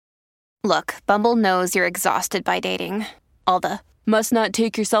Look, Bumble knows you're exhausted by dating. All the, must not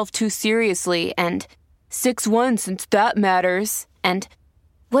take yourself too seriously, and 6'1" since that matters. And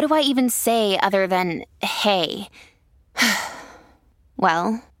what do I even say other than, hey?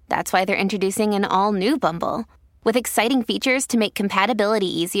 Well, that's why they're introducing an all-new Bumble, with exciting features to make compatibility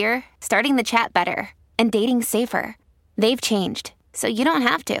easier, starting the chat better, and dating safer. They've changed, so you don't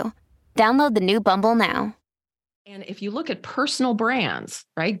have to. Download the new Bumble now. And if you look at personal brands,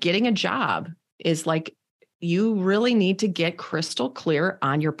 right, getting a job is like, you really need to get crystal clear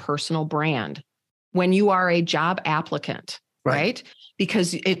on your personal brand when you are a job applicant, right?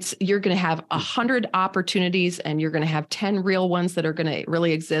 Because you're going to have 100 opportunities and you're going to have 10 real ones that are going to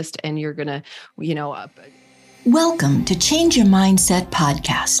really exist. And you're going to, Welcome to Change Your Mindset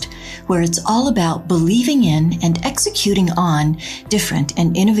podcast, where it's all about believing in and executing on different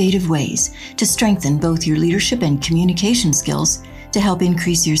and innovative ways to strengthen both your leadership and communication skills to help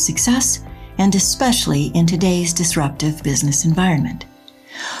increase your success, and especially in today's disruptive business environment.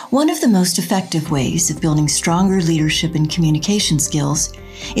 One of the most effective ways of building stronger leadership and communication skills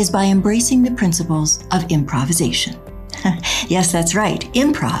is by embracing the principles of improvisation. Yes, that's right,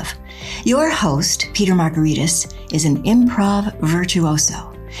 improv. Your host, Peter Margaritis, is an improv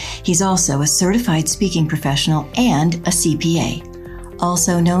virtuoso. He's also a certified speaking professional and a CPA,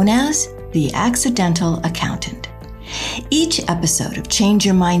 also known as the accidental accountant. Each episode of Change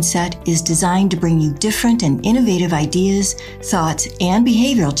Your Mindset is designed to bring you different and innovative ideas, thoughts, and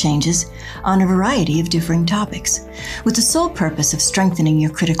behavioral changes on a variety of differing topics, with the sole purpose of strengthening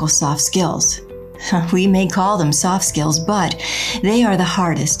your critical soft skills. We may call them soft skills, but they are the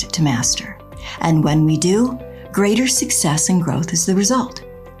hardest to master. And when we do, greater success and growth is the result.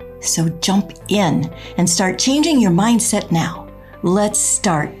 So jump in and start changing your mindset now. Let's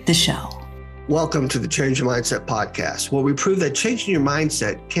start the show. Welcome to the Change Your Mindset podcast, where we prove that changing your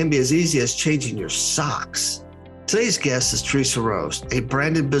mindset can be as easy as changing your socks. Today's guest is Theresa Rose, a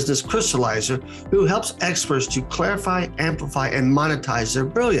branded business crystallizer who helps experts to clarify, amplify, and monetize their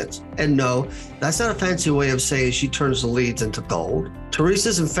brilliance. And no, that's not a fancy way of saying she turns the leads into gold.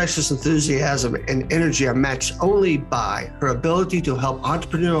 Theresa's infectious enthusiasm and energy are matched only by her ability to help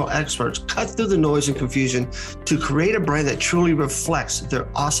entrepreneurial experts cut through the noise and confusion to create a brand that truly reflects their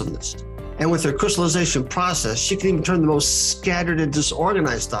awesomeness. And with her crystallization process, she can even turn the most scattered and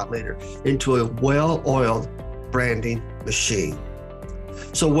disorganized thought leader into a well-oiled branding machine.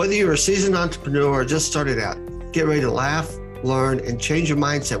 So whether you're a seasoned entrepreneur or just started out, get ready to laugh, learn, and change your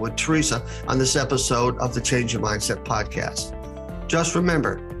mindset with Theresa on this episode of the Change Your Mindset podcast. Just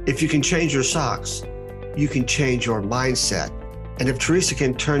remember, if you can change your socks, you can change your mindset. And if Theresa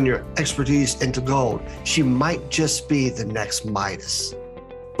can turn your expertise into gold, she might just be the next Midas.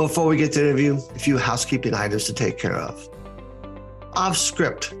 Before we get to the interview, a few housekeeping items to take care of. Off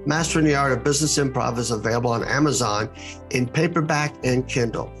Script, Mastering the Art of Business Improv is available on Amazon in paperback and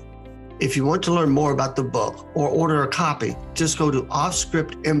Kindle. If you want to learn more about the book or order a copy, just go to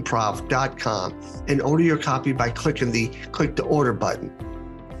offscriptimprov.com and order your copy by clicking the Click to Order button.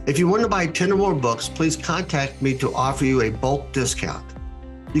 If you want to buy 10 or more books, please contact me to offer you a bulk discount.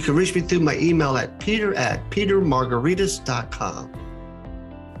 You can reach me through my email at peter@petermargaritis.com.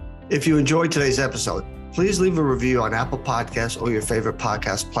 If you enjoyed today's episode, please leave a review on Apple Podcasts or your favorite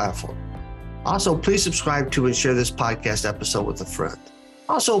podcast platform. Also, please subscribe to and share this podcast episode with a friend.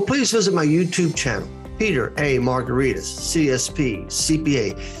 Also, please visit my YouTube channel, Peter A. Margaritis, CSP,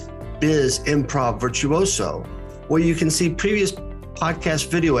 CPA, Biz Improv Virtuoso, where you can see previous podcast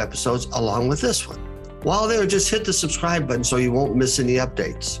video episodes along with this one. While there, just hit the subscribe button so you won't miss any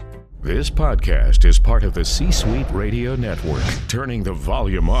updates. This podcast is part of the C-Suite Radio Network, turning the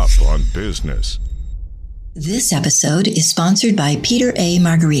volume up on business. This episode is sponsored by Peter A.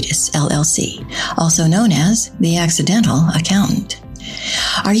 Margaritis, LLC, also known as the Accidental Accountant.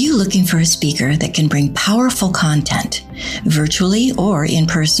 Are you looking for a speaker that can bring powerful content, virtually or in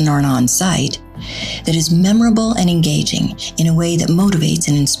person or on-site, that is memorable and engaging in a way that motivates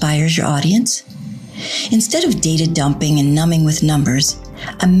and inspires your audience? Instead of data dumping and numbing with numbers,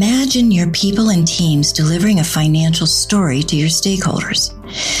 imagine your people and teams delivering a financial story to your stakeholders,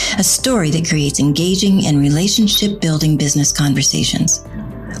 a story that creates engaging and relationship-building business conversations.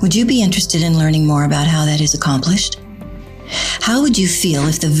 Would you be interested in learning more about how that is accomplished? How would you feel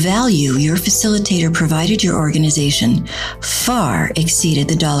if the value your facilitator provided your organization far exceeded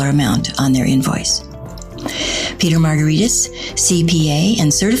the dollar amount on their invoice? Peter Margaritis, CPA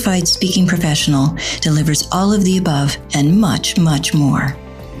and certified speaking professional, delivers all of the above and much, much more.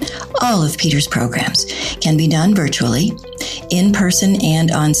 All of Peter's programs can be done virtually, in person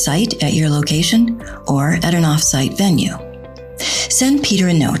and on-site at your location, or at an off-site venue. Send Peter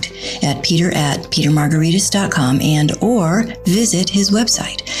a note at peter@petermargaritis.com and or visit his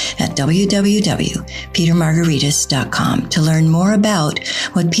website at www.petermargaritis.com to learn more about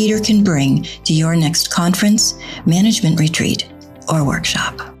what Peter can bring to your next conference, management retreat, or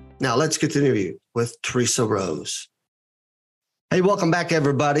workshop. Now let's get to the interview with Theresa Rose. Hey, welcome back,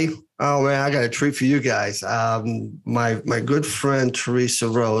 everybody. Oh man, I got a treat for you guys. My good friend Theresa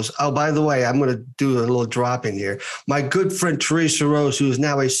Rose. Oh, by the way, I'm going to do a little drop in here. My good friend Theresa Rose, who is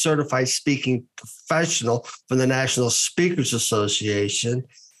now a certified speaking professional from the National Speakers Association,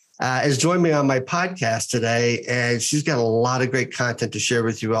 has joined me on my podcast today, and she's got a lot of great content to share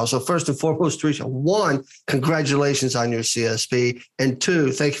with you all. So first and foremost, Theresa, one, congratulations on your CSP, and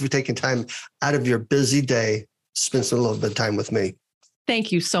two, thank you for taking time out of your busy day to spend some little bit of time with me.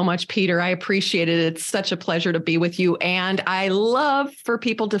 Thank you so much, Peter. I appreciate it. It's such a pleasure to be with you. And I love for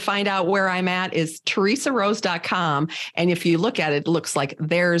people to find out where I'm at is theresarose.com. And if you look at it, it looks like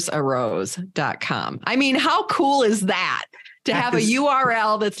there'sarose.com. I mean, how cool is that? To have a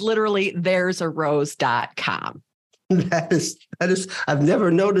URL that's literally there'sarose.com. That is, I've never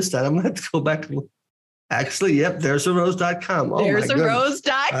noticed that. I'm going to have to go back and actually, yep, there'sarose.com. Oh,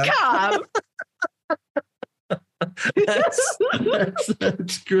 there'sarose.com.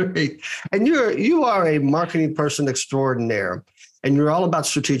 That's great. And you are a marketing person extraordinaire, and you're all about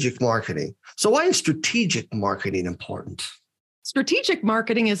strategic marketing. So why is strategic marketing important? Strategic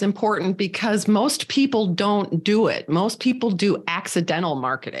marketing is important because most people don't do it. Most people do accidental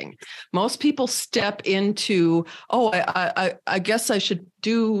marketing. Most people step into, I guess I should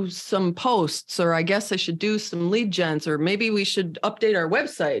do some posts, or I guess I should do some lead gens, or maybe we should update our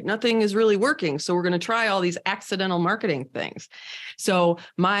website. Nothing is really working. So we're going to try all these accidental marketing things. So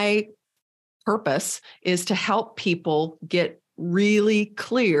my purpose is to help people get really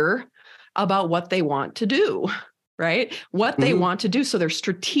clear about what they want to do. Right? What they want to do. So they're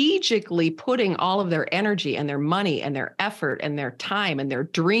strategically putting all of their energy and their money and their effort and their time and their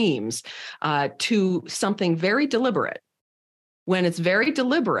dreams to something very deliberate. When it's very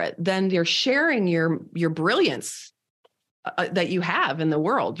deliberate, then you're sharing your brilliance that you have in the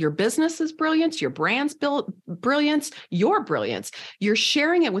world. Your business's brilliance, your brand's brilliance, your brilliance. You're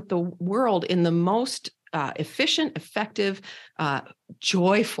sharing it with the world in the most efficient, effective,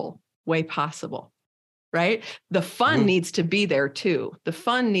 joyful way possible. Right? The fun needs to be there too. The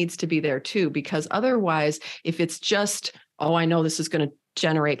fun needs to be there too, because otherwise, if it's just, I know this is going to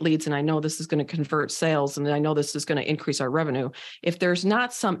generate leads, and I know this is going to convert sales, and I know this is going to increase our revenue. If there's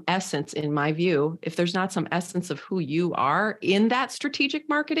not some essence, in my view, if there's not some essence of who you are in that strategic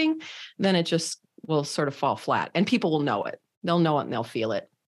marketing, then it just will sort of fall flat, and people will know it. They'll know it and they'll feel it.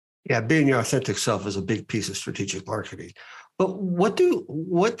 Yeah, being your authentic self is a big piece of strategic marketing. But what do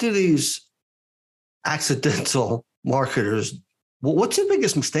these accidental marketers, what's the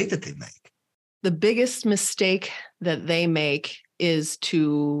biggest mistake that they make? The biggest mistake that they make is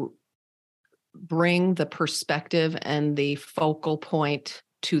to bring the perspective and the focal point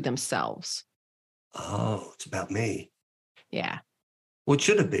to themselves. Oh, it's about me. Yeah. What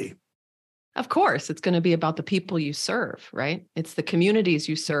should it be? Of course, it's going to be about the people you serve, right? It's the communities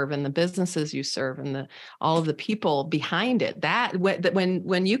you serve and the businesses you serve and all of the people behind it. That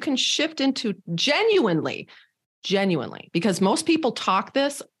when you can shift into genuinely, because most people talk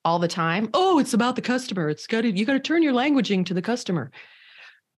this all the time. Oh, it's about the customer. You got to turn your languaging to the customer.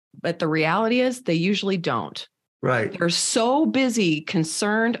 But the reality is they usually don't. Right. They're so busy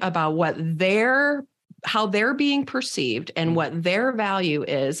concerned about how they're being perceived and what their value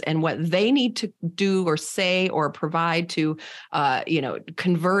is and what they need to do or say or provide to,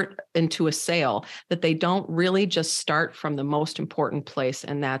 convert into a sale, that they don't really just start from the most important place,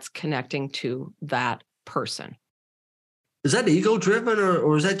 and that's connecting to that person. Is that ego driven,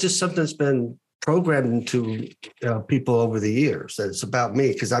 or is that just something that's been programmed into people over the years, that it's about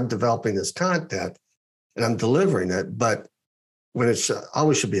me because I'm developing this content and I'm delivering it, but when it's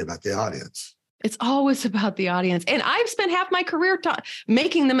always should be about the audience? It's always about the audience. And I've spent half my career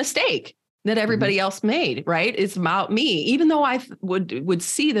making the mistake that everybody else made, right? It's about me. Even though I would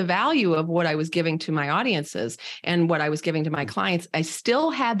see the value of what I was giving to my audiences and what I was giving to my clients, I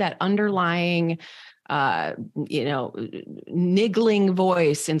still had that underlying, niggling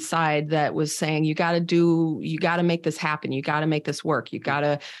voice inside that was saying, you got to make this happen. You got to make this work. You got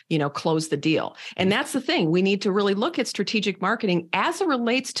to, close the deal. And that's the thing. We need to really look at strategic marketing as it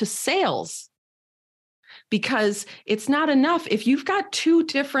relates to sales. Because it's not enough if you've got two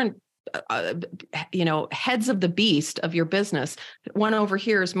different heads of the beast of your business. One over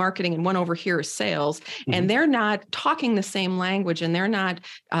here is marketing and one over here is sales, and they're not talking the same language and they're not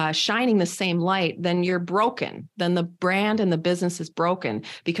shining the same light, then you're broken. Then the brand and the business is broken,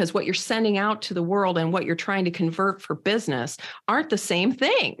 because what you're sending out to the world and what you're trying to convert for business aren't the same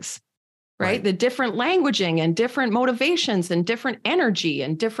things. Right? The different languaging and different motivations and different energy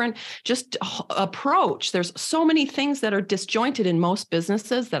and different just approach. There's so many things that are disjointed in most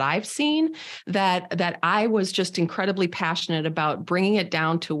businesses that I've seen that I was just incredibly passionate about bringing it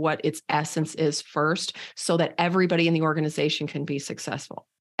down to what its essence is first, so that everybody in the organization can be successful.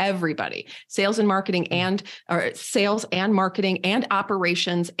 Everybody, sales and marketing and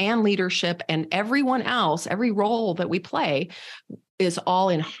operations and leadership and everyone else, every role that we play is all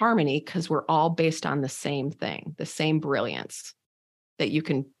in harmony, because we're all based on the same thing, the same brilliance that you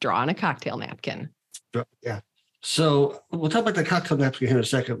can draw on a cocktail napkin. Yeah. So we'll talk about the cocktail napkin here in a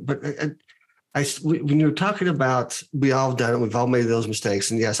second, but when you're talking about, we all have done it, we've all made those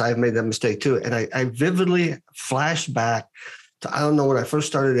mistakes. And yes, I've made that mistake too. And I vividly flashed back to, I don't know, when I first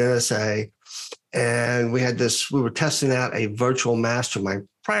started NSA, and we were testing out a virtual mastermind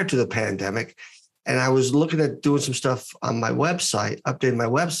prior to the pandemic. And I was looking at doing some stuff on my website, updating my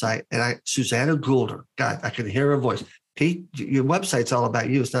website. And Susanna Goulder, God, I could hear her voice. Pete, your website's all about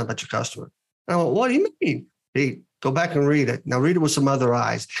you. It's not about your customer. And I went, what do you mean? Pete, go back and read it. Now read it with some other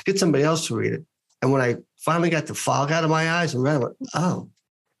eyes. Get somebody else to read it. And when I finally got the fog out of my eyes and read it, I went, oh,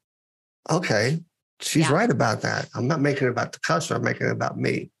 okay. She's right about that. I'm not making it about the customer. I'm making it about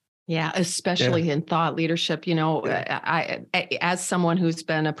me. Yeah, especially in thought leadership. I, as someone who's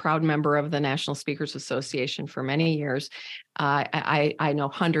been a proud member of the National Speakers Association for many years, I know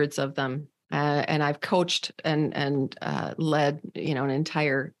hundreds of them, and I've coached and led, an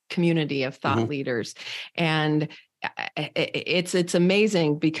entire community of thought leaders, and it's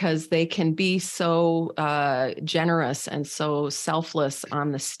amazing because they can be so generous and so selfless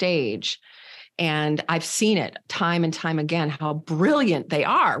on the stage. And I've seen it time and time again, how brilliant they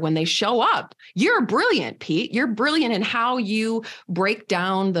are when they show up. You're brilliant, Pete. You're brilliant in how you break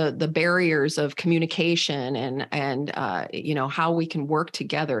down the barriers of communication and how we can work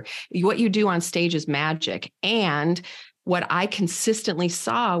together. What you do on stage is magic. And what I consistently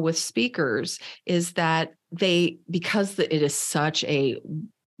saw with speakers is that because it is such a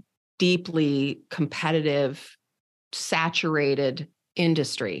deeply competitive, saturated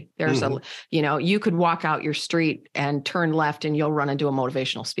industry. There's you could walk out your street and turn left and you'll run into a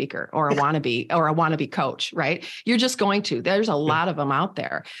motivational speaker or a wannabe coach, right? You're just going to. There's a lot of them out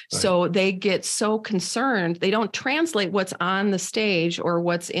there. Right. So they get so concerned. They don't translate what's on the stage or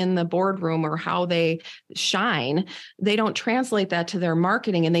what's in the boardroom or how they shine. They don't translate that to their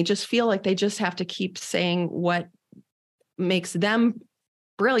marketing, and they just feel like they just have to keep saying what makes them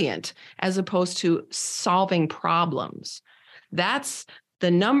brilliant as opposed to solving problems. That's the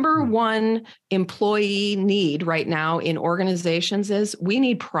number one employee need right now in organizations is we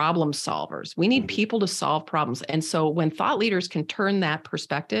need problem solvers. We need people to solve problems. And so when thought leaders can turn that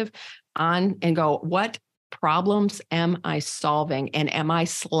perspective on and go, what problems am I solving? And am I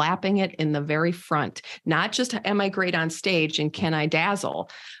slapping it in the very front? Not just am I great on stage and can I dazzle,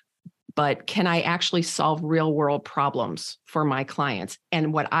 but can I actually solve real world problems for my clients?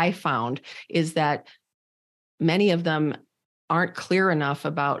 And what I found is that many of them aren't clear enough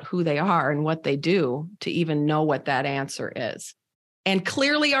about who they are and what they do to even know what that answer is. And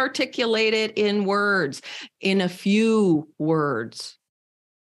clearly articulate it in words, in a few words.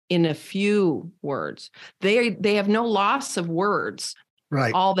 They have no loss of words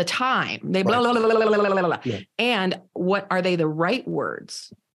all the time. They blah, blah, blah, blah, blah, blah, blah. Yeah. And what are they the right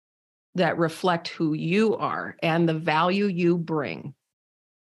words that reflect who you are and the value you bring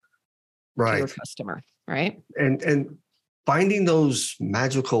to your customer, right? And finding those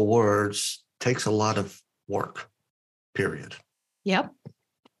magical words takes a lot of work, period. Yep.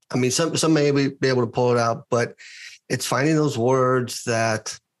 I mean, some may be able to pull it out, but it's finding those words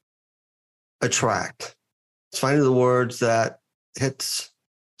that attract. It's finding the words that hits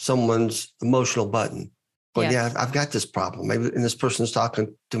someone's emotional button. But I've got this problem. Maybe, and this person's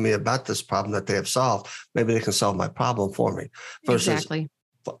talking to me about this problem that they have solved. Maybe they can solve my problem for me. Versus, exactly.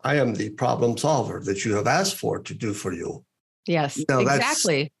 I am the problem solver that you have asked for to do for you. Yes,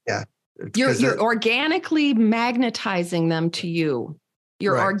 exactly. Yeah. You're organically magnetizing them to you.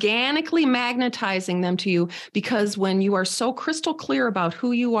 You're organically magnetizing them to you because when you are so crystal clear about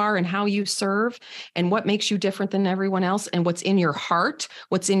who you are and how you serve and what makes you different than everyone else and what's in your heart,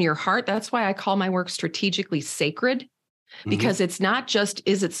 that's why I call my work strategically sacred, because it's not just,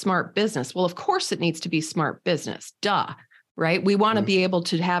 is it smart business? Well, of course it needs to be smart business. Duh. right? We want to be able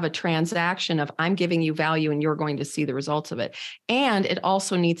to have a transaction of I'm giving you value and you're going to see the results of it. And it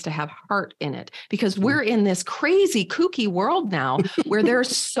also needs to have heart in it, because we're in this crazy, kooky world now where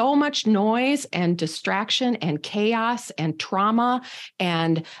there's so much noise and distraction and chaos and trauma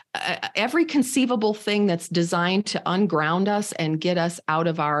and every conceivable thing that's designed to unground us and get us out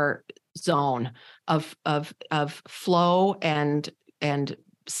of our zone of flow and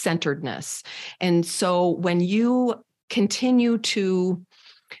centeredness. And so when you continue to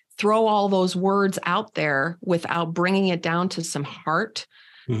throw all those words out there without bringing it down to some heart,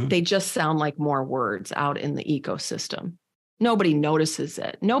 they just sound like more words out in the ecosystem. Nobody notices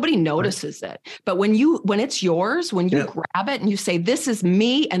it. Nobody notices it. But when it's yours, when you grab it and you say, this is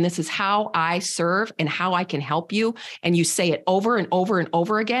me and this is how I serve and how I can help you, and you say it over and over and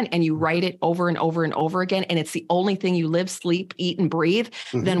over again, and you write it over and over and over again, and it's the only thing you live, sleep, eat, and breathe,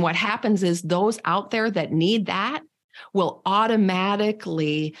 then what happens is those out there that need that will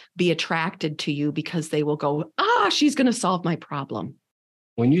automatically be attracted to you, because they will go, she's going to solve my problem.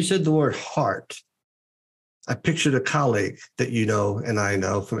 When you said the word heart, I pictured a colleague that you know and I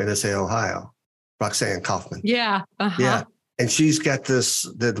know from NSA Ohio, Roxanne Kaufman. Yeah. Yeah. And she's got the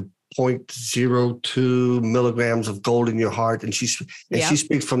 0.02 milligrams of gold in your heart. And she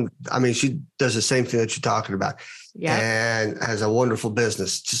speaks from, she does the same thing that you're talking about. Yeah. And has a wonderful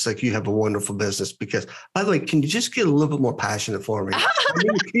business, just like you have a wonderful business. Because, by the way, can you just get a little bit more passionate for me?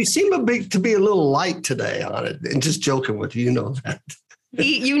 You seem to be a little light today on it. And just joking with you, you know that.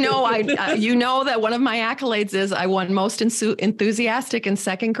 You know that one of my accolades is I won most enthusiastic in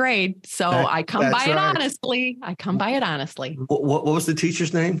second grade. So I come by it honestly. What was the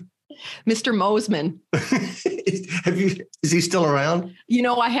teacher's name? Mr. Mosman. Is he still around?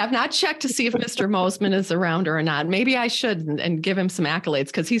 I have not checked to see if Mr. Mosman is around or not. Maybe I should and give him some accolades,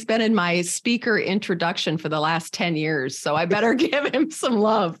 because he's been in my speaker introduction for the last 10 years. So I better give him some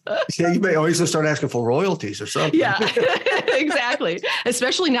love. Yeah, you may always start asking for royalties or something. Yeah, exactly.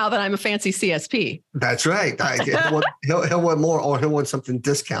 Especially now that I'm a fancy CSP. That's right. He'll want more, or he'll want something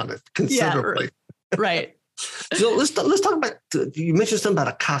discounted considerably. Yeah, right. So let's talk about, you mentioned something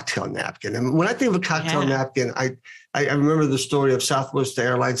about a cocktail napkin. And when I think of a cocktail napkin, I remember the story of Southwest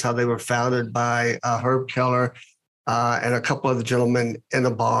Airlines, how they were founded by Herb Keller and a couple other gentlemen in a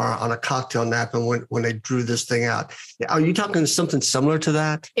bar on a cocktail napkin when they drew this thing out. Are you talking something similar to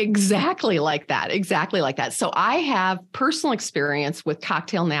that? Exactly like that. So I have personal experience with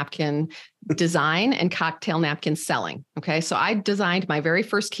cocktail napkin design and cocktail napkin selling. Okay. So I designed my very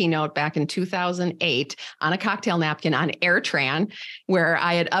first keynote back in 2008 on a cocktail napkin on AirTran, where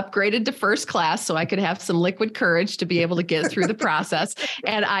I had upgraded to first class so I could have some liquid courage to be able to get through the process.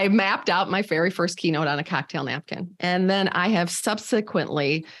 And I mapped out my very first keynote on a cocktail napkin. And then I have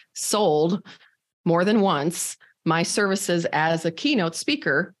subsequently sold more than once my services as a keynote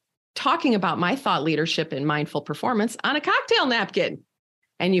speaker, talking about my thought leadership and mindful performance on a cocktail napkin.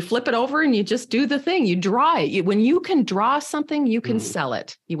 And you flip it over and you just do the thing. You draw it. When you can draw something, you can sell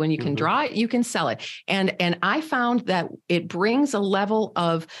it. When you can draw it, you can sell it. And I found that it brings a level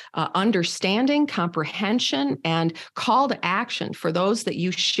of understanding, comprehension, and call to action for those that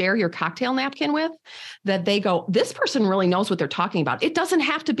you share your cocktail napkin with, that they go, this person really knows what they're talking about. It doesn't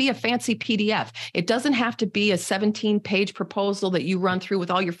have to be a fancy PDF. It doesn't have to be a 17-page proposal that you run through with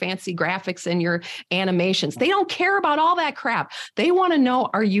all your fancy graphics and your animations. They don't care about all that crap. They want to know,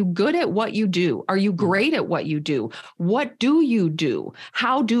 are you good at what you do? Are you great at what you do? What do you do?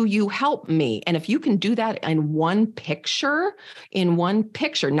 How do you help me? And if you can do that in one picture,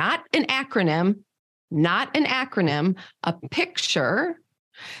 not an acronym, a picture,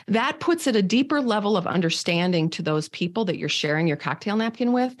 that puts it a deeper level of understanding to those people that you're sharing your cocktail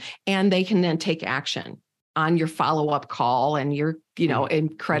napkin with, and they can then take action on your follow-up call and your,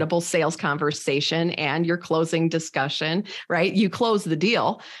 incredible sales conversation and your closing discussion, right? You close the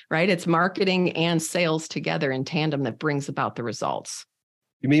deal, right? It's marketing and sales together in tandem that brings about the results.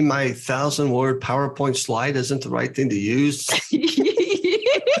 You mean my 1,000-word PowerPoint slide isn't the right thing to use?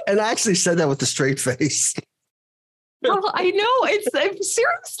 And I actually said that with a straight face. Well, I know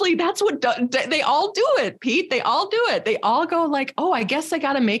seriously, that's what they all do it, Pete. They all do it. They all go like, oh, I guess I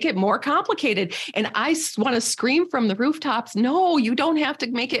got to make it more complicated. And I want to scream from the rooftops. No, you don't have to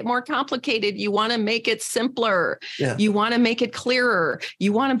make it more complicated. You want to make it simpler. Yeah. You want to make it clearer.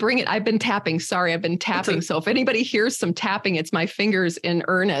 You want to bring it. I've been tapping. So if anybody hears some tapping, it's my fingers in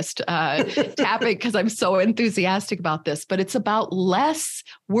earnest tapping, because I'm so enthusiastic about this. But it's about less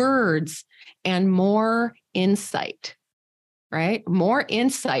words and more insight, right? More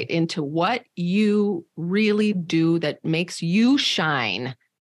insight into what you really do that makes you shine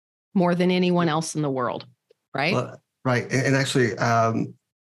more than anyone else in the world, right? Well, Right. And actually, I'm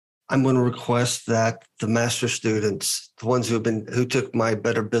going to request that the master students, the ones who took my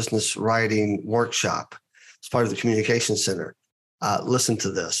Better Business Writing workshop as part of the Communication Center, listen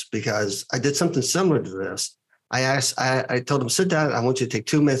to this, because I did something similar to this. I told them, sit down. I want you to take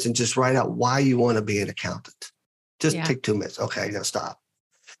 2 minutes and just write out why you want to be an accountant. Just take 2 minutes. Okay, now stop.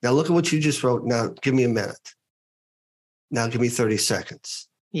 Now look at what you just wrote. Now give me a minute. Now give me 30 seconds.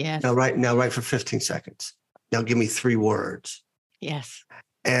 Yes. Now write for 15 seconds. Now give me 3 words. Yes.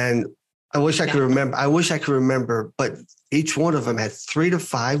 And I wish I could remember, but each one of them had 3 to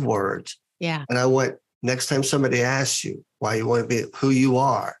 5 words. Yeah. And I went, next time somebody asks you why you want to be, who you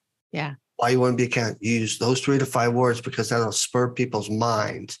are, why you want to be accountant, use those 3 to 5 words, because that'll spur people's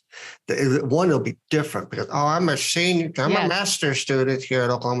minds. One will be different because, I'm a master's student here at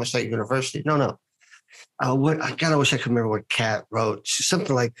Oklahoma State University. No. I wish I could remember what Kat wrote.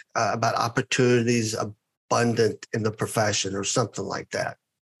 Something like about opportunities abundant in the profession or something like that.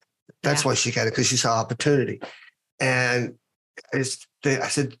 That's why she got it, because she saw opportunity. And I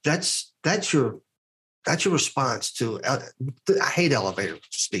said, that's your response to. I hate elevator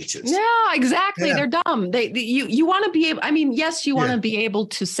speeches. Yeah, exactly. Yeah. They're dumb. You want to be able. I mean, yes, you want to be able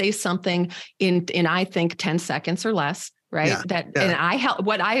to say something in I think 10 seconds or less. Right. Yeah. And I help.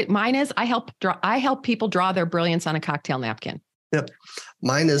 I help people draw their brilliance on a cocktail napkin. Yep.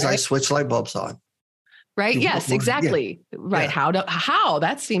 Mine is I switch light bulbs on. Right. Yes, exactly. Yeah. Right. Yeah. How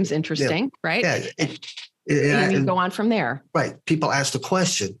that seems interesting. Yeah. Right. Yeah. And you go on from there. Right. People ask the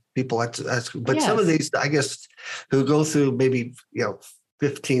question. People ask, but some of these, I guess, who go through maybe,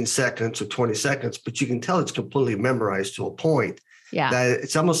 15 seconds or 20 seconds, but you can tell it's completely memorized to a point. Yeah. That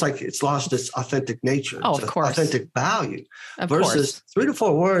it's almost like it's lost its authentic nature. Oh, of course. Authentic value. Versus 3 to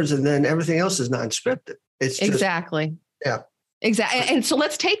 4 words, and then everything else is non-scripted. It's just, exactly. Yeah. Exactly. And so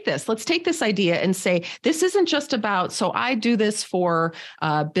let's take this idea and say, this isn't just about, so I do this for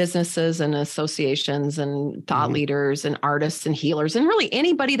businesses and associations and thought leaders and artists and healers and really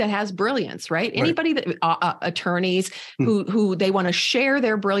anybody that has brilliance, right? Anybody that attorneys who they want to share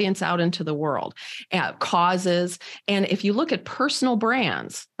their brilliance out into the world, causes. And if you look at personal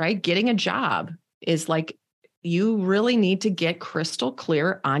brands, right, getting a job is like, you really need to get crystal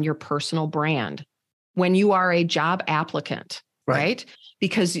clear on your personal brand when you are a job applicant. Right.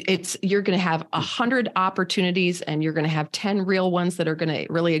 Because you're going to have 100 opportunities and you're going to have 10 real ones that are going to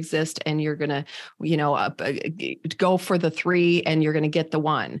really exist. And you're going to, go for the 3 and you're going to get the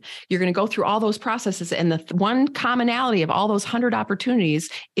 1. You're going to go through all those processes. And the one commonality of all those 100 opportunities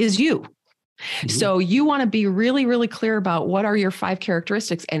is you. Mm-hmm. So you want to be really, really clear about what are your 5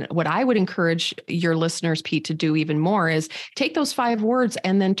 characteristics. And what I would encourage your listeners, Pete, to do even more is take those 5 words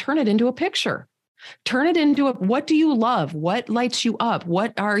and then turn it into a picture. Turn it into what do you love? What lights you up?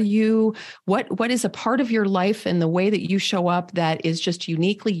 What is a part of your life and the way that you show up that is just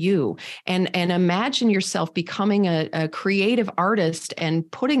uniquely you? And imagine yourself becoming a creative artist and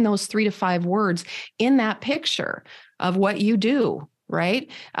putting those 3 to 5 words in that picture of what you do.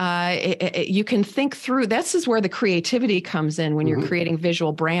 Right. You can think through, this is where the creativity comes in when you're creating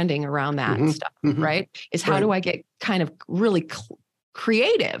visual branding around that stuff. Right. Is how do I get kind of really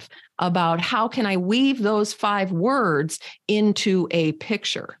creative about how can I weave those 5 words into a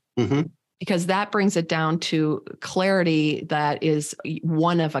picture? Because that brings it down to clarity that is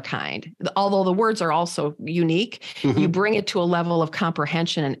one of a kind. Although the words are also unique, you bring it to a level of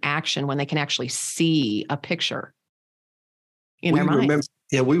comprehension and action when they can actually see a picture in their minds.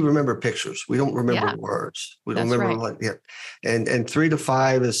 We remember pictures. We don't remember words. We don't remember And 3 to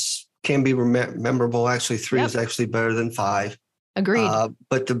 5 can be memorable. Actually, 3 is actually better than 5. Agreed.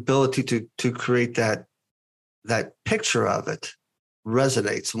 But the ability to create that picture of it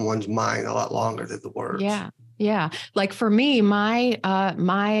resonates in one's mind a lot longer than the words. Yeah. Like for me,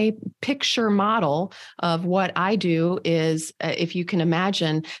 my picture model of what I do is, if you can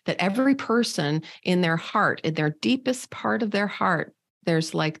imagine that every person in their heart, in their deepest part of their heart,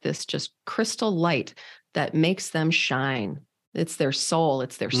 there's like this just crystal light that makes them shine. It's their soul,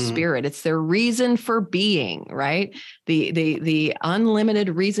 it's their spirit, it's their reason for being, right? The unlimited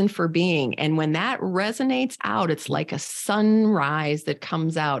reason for being. And when that resonates out, it's like a sunrise that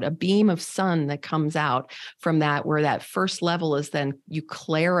comes out, a beam of sun that comes out from that, where that first level is then you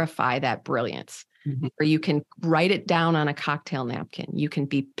clarify that brilliance. Or you can write it down on a cocktail napkin. You can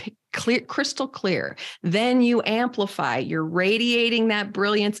be clear, crystal clear. Then you amplify. You're radiating that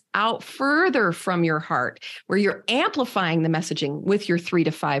brilliance out further from your heart, where you're amplifying the messaging with your 3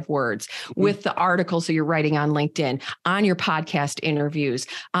 to 5 words, with the articles that you're writing on LinkedIn, on your podcast interviews,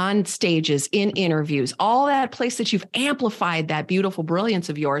 on stages, in interviews, all that place that you've amplified that beautiful brilliance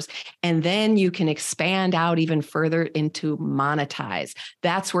of yours. And then you can expand out even further into monetize.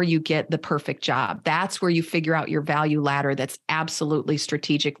 That's where you get the perfect job. That's where you figure out your value ladder that's absolutely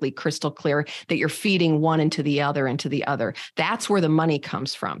strategically crystal clear, that you're feeding one into the other, into the other. That's where the money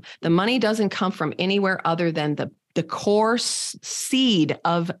comes from. The money doesn't come from anywhere other than the core seed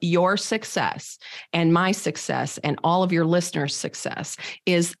of your success and my success and all of your listeners' success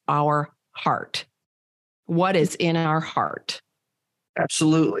is our heart. What is in our heart?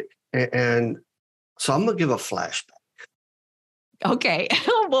 Absolutely. And so I'm going to give a flashback. Okay.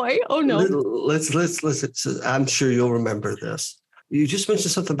 Oh boy. Oh no. Let's I'm sure you'll remember this. You just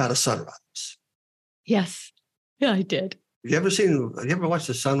mentioned something about a sunrise. Yes. Yeah, I did. Have you ever watched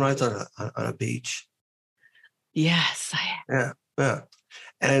the sunrise on a beach? Yes, I have. Yeah.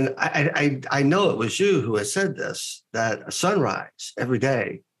 And I know it was you who had said this, that a sunrise every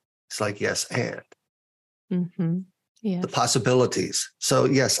day is like yes and. Mm-hmm. Yes. The possibilities. So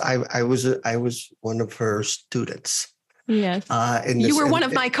yes, I was one of her students. Yes. You were one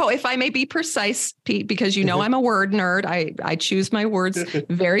of my if I may be precise, Pete, because I'm a word nerd. I choose my words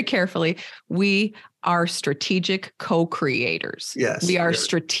very carefully. We are strategic co-creators. Yes. We are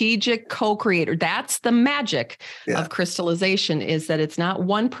strategic co-creator. That's the magic of crystallization, is that it's not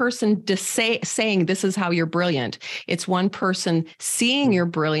one person saying this is how you're brilliant. It's one person seeing your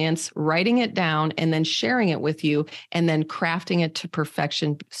brilliance, writing it down, and then sharing it with you, and then crafting it to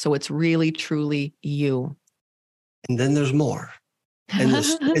perfection. So it's really, truly you. And then there's more in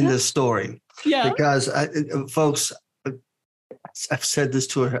this story. Yeah. Because folks, I've said this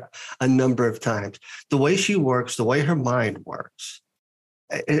to her a number of times. The way she works, the way her mind works,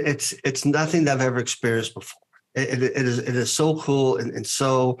 it's nothing that I've ever experienced before. It is so cool and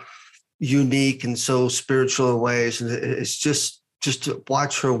so unique and so spiritual in ways. And it's just to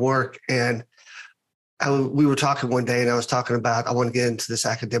watch her work. And we were talking one day, and I was talking about I want to get into this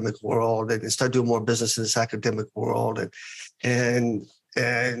academic world and start doing more business in this academic world, and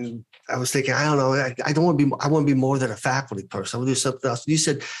I was thinking, I don't know, I don't want to be. I want to be more than a faculty person. I want to do something else. You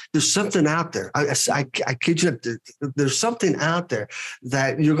said there's something out there. I kid you, there's something out there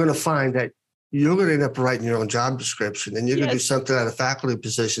that you're going to find that you're going to end up writing your own job description, and you're going to do something at a faculty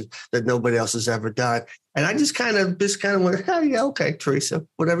position that nobody else has ever done. And I just kind of went, oh, yeah, okay, Theresa,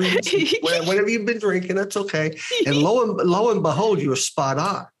 whatever you've been drinking, that's okay. And lo and behold, you were spot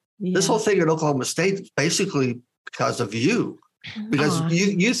on. Yeah. This whole thing at Oklahoma State is basically because of you, because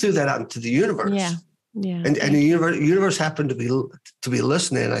you threw that out into the universe. Yeah, yeah. And the universe happened to be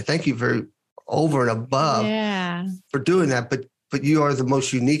listening. And I thank you very over and above for doing that. But you are the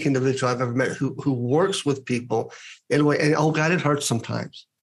most unique individual I've ever met who works with people in a way. And oh God, it hurts sometimes.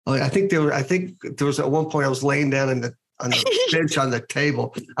 I think there was at one point I was laying down on the bench on the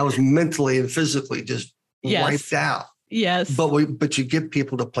table. I was mentally and physically just wiped out. Yes. But you get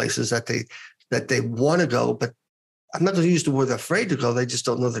people to places that they want to go, but I'm not going to use the word afraid to go. They just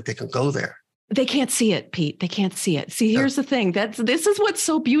don't know that they can go there. They can't see it, Pete. They can't see it. See, here's the thing. This is what's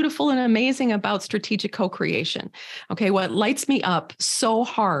so beautiful and amazing about strategic co-creation. Okay, what lights me up so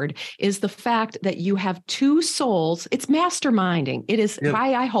hard is the fact that you have two souls. It's masterminding. It is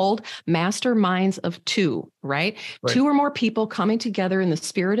why I hold masterminds of two, right? Two or more people coming together in the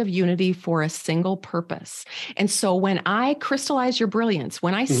spirit of unity for a single purpose. And so when I crystallize your brilliance,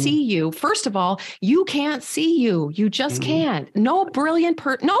 when I see you, first of all, you can't see you. You just can't. No brilliant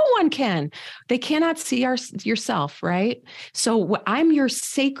no one can. They cannot see yourself, right? So I'm your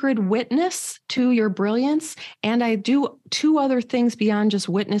sacred witness to your brilliance, and I do two other things beyond just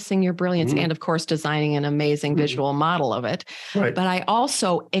witnessing your brilliance and, of course, designing an amazing visual model of it. Right. But I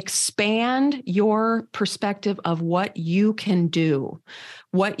also expand your perspective of what you can do,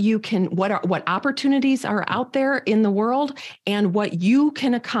 what opportunities are out there in the world, and what you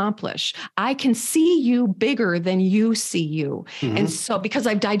can accomplish. I can see you bigger than you see you. And so because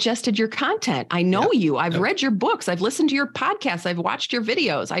I've digested your content, I know you, I've read your books, I've listened to your podcasts, I've watched your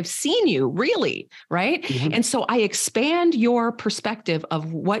videos, I've seen you really, right? And so I expand your perspective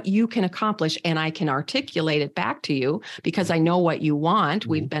of what you can accomplish, and I can articulate it back to you because I know what you want.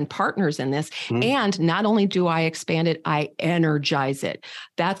 We've been partners in this. And not only do I expand it, I energize it.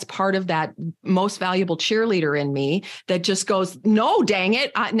 That's part of that most valuable cheerleader in me that just goes, no, dang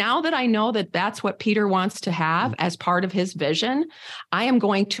it. Now that I know that that's what Peter wants to have as part of his vision, I am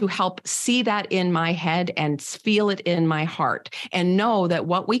going to help see that in my head and feel it in my heart and know that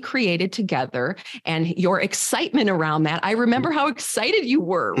what we created together and your excitement around that, I remember how excited you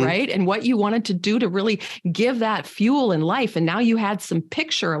were, right? And what you wanted to do to really give that fuel in life. And now you had some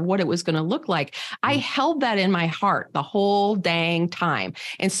picture of what it was going to look like. I held that in my heart the whole dang time.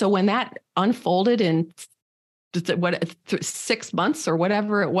 And so when that unfolded in 6 months or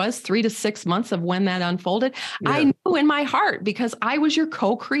whatever it was, 3 to 6 months of when that unfolded, I knew in my heart because I was your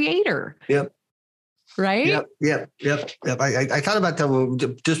co-creator. Yep. Right? Yep. I thought about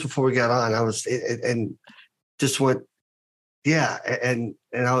that just before we got on. I was, and just went, yeah. And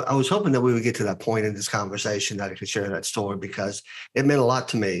I was hoping that we would get to that point in this conversation that I could share that story because it meant a lot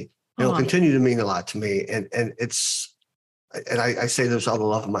to me. It'll continue to mean a lot to me. And it's, and I say this with all the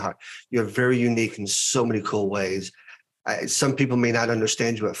love in my heart. You're very unique in so many cool ways. Some people may not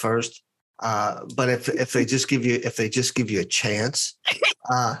understand you at first, but if they just give you a chance,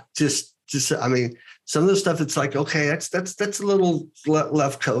 I mean, some of the stuff it's like, okay, that's a little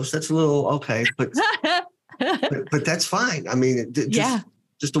left coast, that's a little okay, but that's fine. I mean,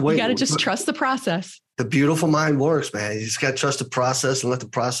 just the way you got to just trust the process. The beautiful mind works, man. You just got to trust the process and let the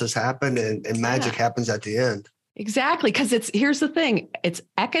process happen, and magic happens at the end. Exactly. Because here's the thing. It's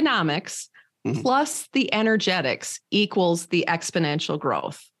economics plus the energetics equals the exponential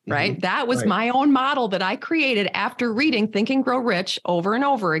growth. Right. That was my own model that I created after reading Think and Grow Rich over and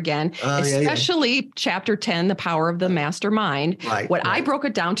over again, especially chapter 10, The Power of the Mastermind. I broke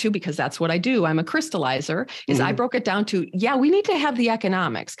it down to, because that's what I do, I'm a crystallizer, is I broke it down to, we need to have the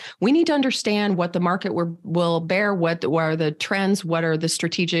economics. We need to understand what the market will bear, what are the trends, what are the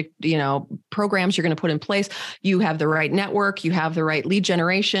strategic, programs you're going to put in place. You have the right network, you have the right lead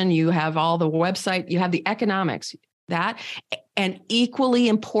generation, you have all the website, you have the economics. That and equally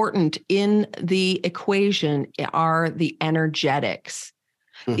important in the equation are the energetics,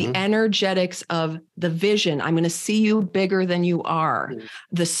 the energetics of the vision. I'm going to see you bigger than you are.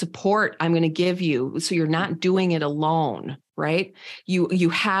 The support I'm going to give you, so you're not doing it alone, right? You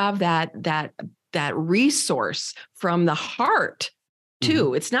have that resource from the heart.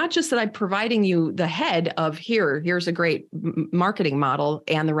 Too. It's not just that I'm providing you the head of here's a great marketing model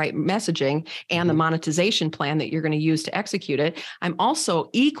and the right messaging and the monetization plan that you're going to use to execute it. I'm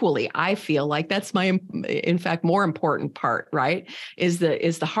also equally, I feel like that's in fact, more important part, right? Is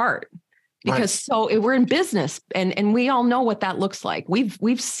the heart. Because we're in business and we all know what that looks like.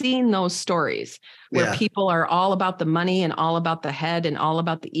 We've seen those stories where people are all about the money and all about the head and all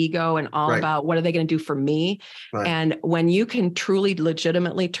about the ego and all about what are they going to do for me. And when you can truly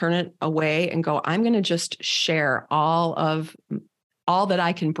legitimately turn it away and go, I'm going to just share all that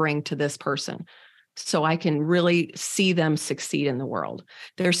I can bring to this person so I can really see them succeed in the world.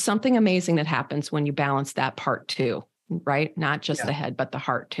 There's something amazing that happens when you balance that part too. Right? Not just the head, but the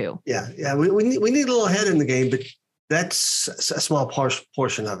heart too. Yeah. We need a little head in the game, but that's a small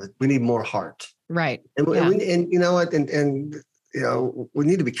portion of it. We need more heart. Right. And you know what? And we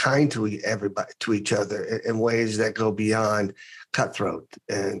need to be kind to each other in ways that go beyond cutthroat.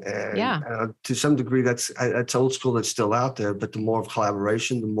 And to some degree, that's old school. That's still out there. But the more of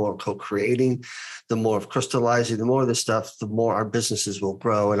collaboration, the more co-creating, the more of crystallizing, the more of this stuff, the more our businesses will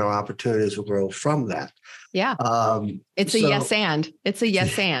grow and our opportunities will grow from that. Yeah. It's a yes and. It's a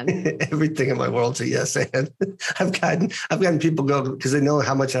yes and. Everything in my world's a yes and. I've gotten people go because they know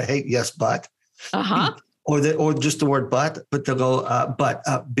how much I hate yes but. Or just the word but they'll go but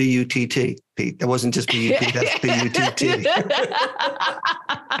B-U-T-T. Pete. That wasn't just B-U-T, that's B-U-T-T.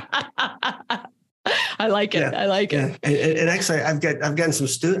 I like it. I like it. And actually I've gotten some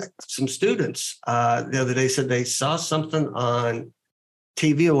students the other day said they saw something on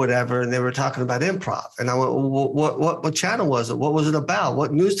TV or whatever, and they were talking about improv. And I went, well, what channel was it? What was it about?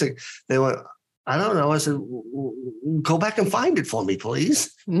 What news thing? They went, I don't know. I said, go back and find it for me,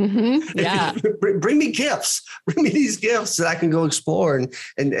 please. Yeah. Bring me gifts. Bring me these gifts that I can go explore.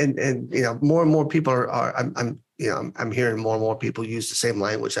 And more and more people I'm hearing more and more people use the same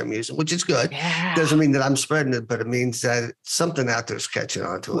language I'm using, which is good. Yeah. Doesn't mean that I'm spreading it, but it means that something out there is catching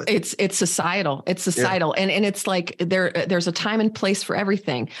on to it. It's societal. It's societal. Yeah. And it's like there's a time and place for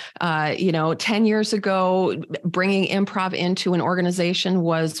everything. 10 years ago, bringing improv into an organization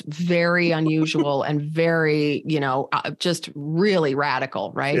was very unusual and very, just really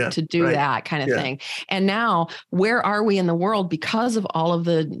radical, right? Yeah, to do that kind of thing. And now where are we in the world? Because of all of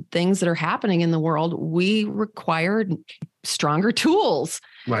the things that are happening in the world, we require stronger tools.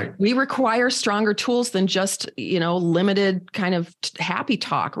 Right. We require stronger tools than just, limited kind of happy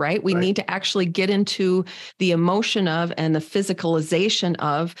talk, right? We need to actually get into the emotion of and the physicalization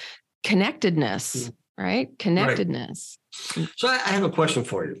of connectedness, right? Connectedness. Right. So I have a question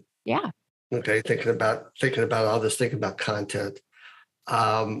for you. Yeah. Okay, thinking about all this, thinking about content.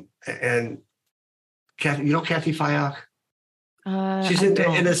 And Kathy, you know Kathy Fayok? She's in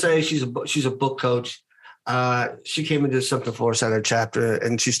NSA. She's a book coach. She came and did something for us on her chapter,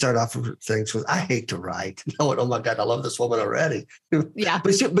 and she started off with things with, "I hate to write." Oh my God, I love this woman already. Yeah,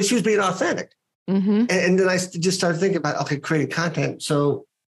 but she was being authentic. Mm-hmm. And then I just started thinking about, okay, creating content. So,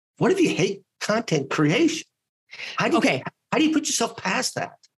 what if you hate content creation? How do you put yourself past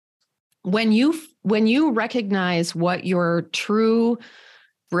that? When you recognize what your true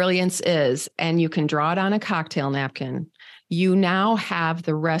brilliance is, and you can draw it on a cocktail napkin, you now have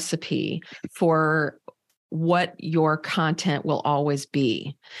the recipe for what your content will always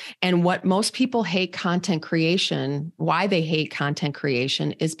be. And what most people hate content creation, why they hate content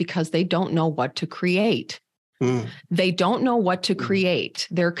creation, is because they don't know what to create. They don't know what to create.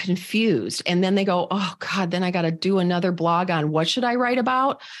 They're confused. And then they go, oh God, then I got to do another blog on what should I write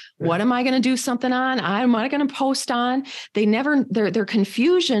about? What am I going to do something on? Am I going to post on? Their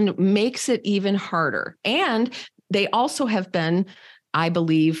confusion makes it even harder. And they also have been, I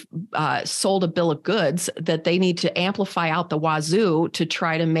believe, sold a bill of goods that they need to amplify out the wazoo to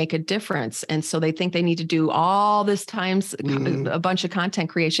try to make a difference. And so they think they need to do all this times a bunch of content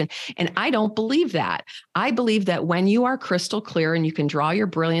creation. And I don't believe that. I believe that when you are crystal clear and you can draw your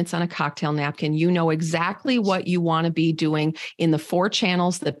brilliance on a cocktail napkin, you know exactly what you want to be doing in the 4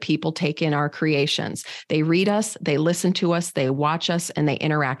 channels that people take in our creations. They read us, they listen to us, they watch us, and they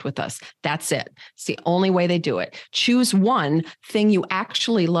interact with us. That's it. It's the only way they do it. Choose one thing you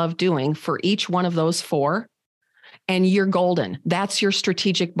actually love doing for each one of those 4, and you're golden. That's your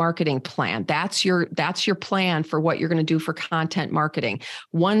strategic marketing plan. That's your plan for what you're going to do for content marketing.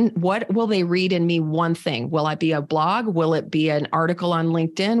 What will they read in me? One thing. Will I be a blog? Will it be an article on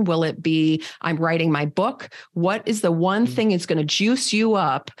LinkedIn? Will it be I'm writing my book? What is the one thing that's going to juice you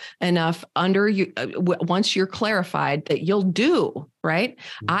up enough under you once you're clarified that you'll do? Right.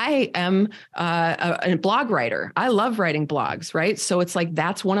 I am a blog writer. I love writing blogs. Right. So it's like,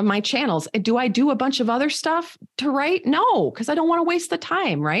 that's one of my channels. Do I do a bunch of other stuff to write? No, because I don't want to waste the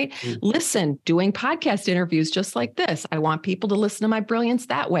time. Right. Listen, doing podcast interviews just like this. I want people to listen to my brilliance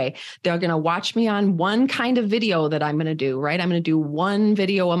that way. They're going to watch me on one kind of video that I'm going to do. Right. I'm going to do 1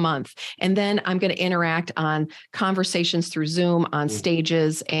 video a month. And then I'm going to interact on conversations through Zoom on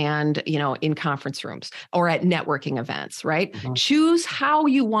stages and, in conference rooms or at networking events. Right. Choose how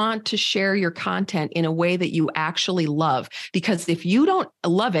you want to share your content in a way that you actually love. Because if you don't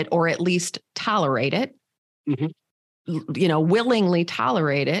love it, or at least tolerate it, willingly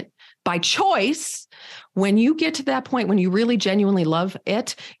tolerate it by choice, when you get to that point, when you really genuinely love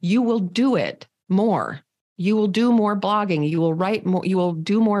it, you will do it more. You will do more blogging. You will write more. You will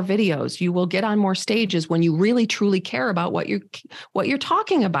do more videos. You will get on more stages when you really, truly care about what you're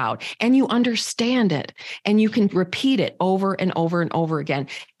talking about, and you understand it, and you can repeat it over and over and over again.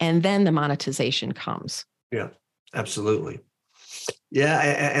 And then the monetization comes. Yeah, absolutely. Yeah,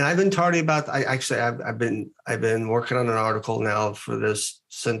 and I've been talking about. I've been working on an article now for this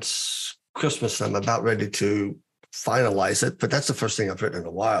since Christmas. I'm about ready to finalize it, but that's the first thing I've written in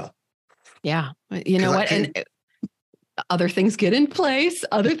a while. Yeah. You know what? And other things get in place.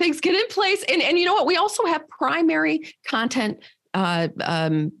 And you know what? We also have primary content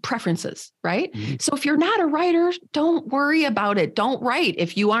preferences, right? So if you're not a writer, don't worry about it. Don't write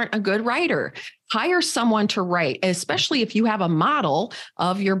if you aren't a good writer. Hire someone to write, especially if you have a model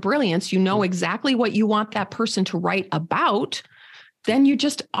of your brilliance. You know exactly what you want that person to write about. Then you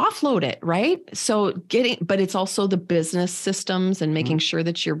just offload it, right? So but it's also the business systems and making sure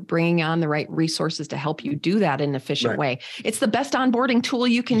that you're bringing on the right resources to help you do that in an efficient way. It's the best onboarding tool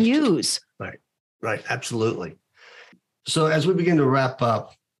you can use. Right. Absolutely. So as we begin to wrap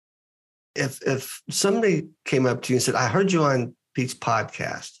up, if somebody came up to you and said, I heard you on Pete's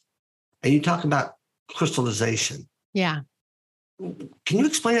podcast and you talk about crystallization. Yeah. Can you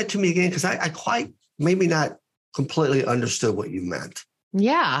explain that to me again? Because I quite maybe not completely understood what you meant.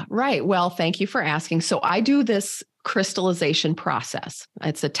 Yeah, right. Well, thank you for asking. So I do this crystallization process.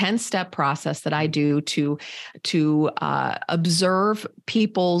 It's a 10-step process that I do to observe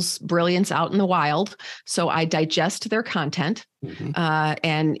people's brilliance out in the wild. So I digest their content,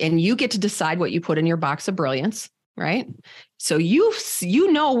 and you get to decide what you put in your box of brilliance, right? So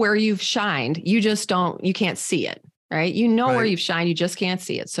you know where you've shined. You can't see it. Right. You know where you've shined. You just can't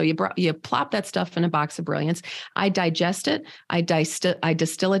see it. So you plop that stuff in a box of brilliance. I digest it. I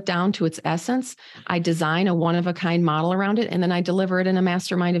distill it down to its essence. I design a one-of-a-kind model around it. And then I deliver it in a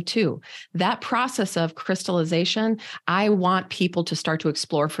mastermind of 2. That process of crystallization, I want people to start to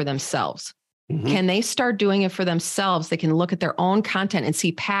explore for themselves. Can they start doing it for themselves? They can look at their own content and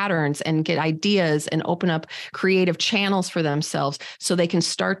see patterns and get ideas and open up creative channels for themselves so they can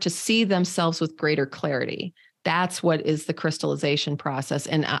start to see themselves with greater clarity. That's what is the crystallization process.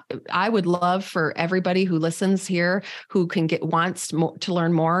 And I would love for everybody who listens here, who wants to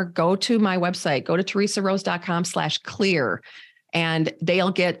learn more, go to my website, go to theresarose.com/clear. And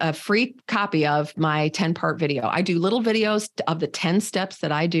they'll get a free copy of my 10-part video. I do little videos of the 10 steps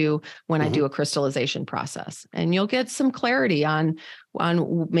that I do when I do a crystallization process. And you'll get some clarity on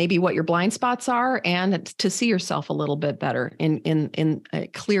maybe what your blind spots are and to see yourself a little bit better in a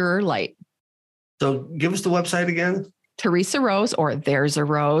clearer light. So give us the website again. Theresa Rose or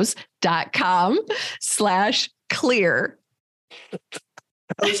theresarose.com/clear. I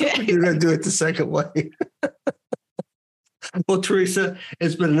was hoping you were going to do it the second way. Well, Theresa,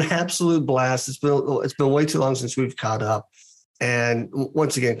 it's been an absolute blast. It's been way too long since we've caught up. And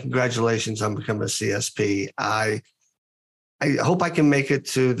once again, congratulations on becoming a CSP. I hope I can make it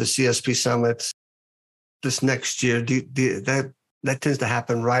to the CSP Summit this next year. That tends to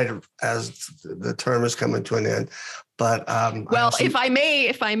happen right as the term is coming to an end. But if I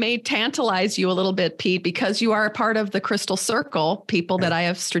may tantalize you a little bit, Pete, because you are a part of the Crystal Circle, people that I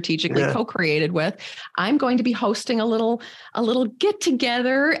have strategically co-created with, I'm going to be hosting a little get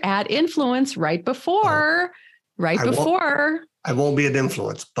together at Influence right before. I won't be at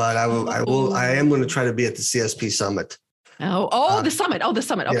Influence, but I am going to try to be at the CSP Summit. The summit. The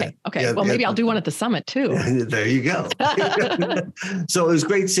summit. Okay. Yeah, well, maybe I'll do one at the summit too. There you go. So it was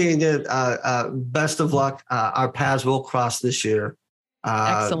great seeing you. Best of luck. Our paths will cross this year.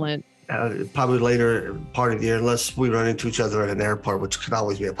 Excellent. Probably later part of the year, unless we run into each other at an airport, which could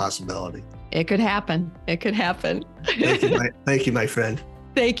always be a possibility. It could happen. Thank you, my friend.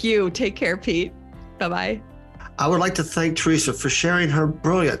 Thank you. Take care, Pete. Bye-bye. I would like to thank Theresa for sharing her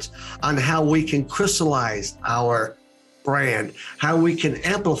brilliance on how we can crystallize our brand, how we can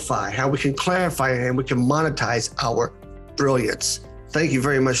amplify, how we can clarify, and we can monetize our brilliance. Thank you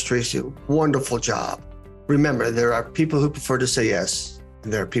very much, Theresa. Wonderful job. Remember, there are people who prefer to say yes,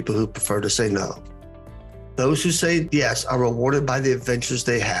 and there are people who prefer to say no. Those who say yes are rewarded by the adventures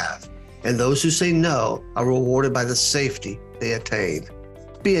they have, and those who say no are rewarded by the safety they attain.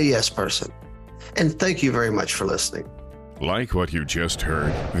 Be a yes person. And thank you very much for listening. Like what you just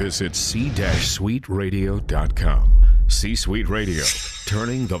heard, visit c-suiteradio.com. C-Suite Radio,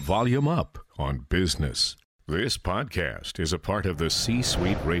 turning the volume up on business. This podcast is a part of the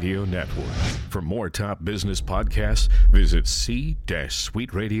C-Suite Radio Network. For more top business podcasts, visit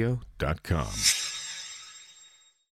c-suiteradio.com.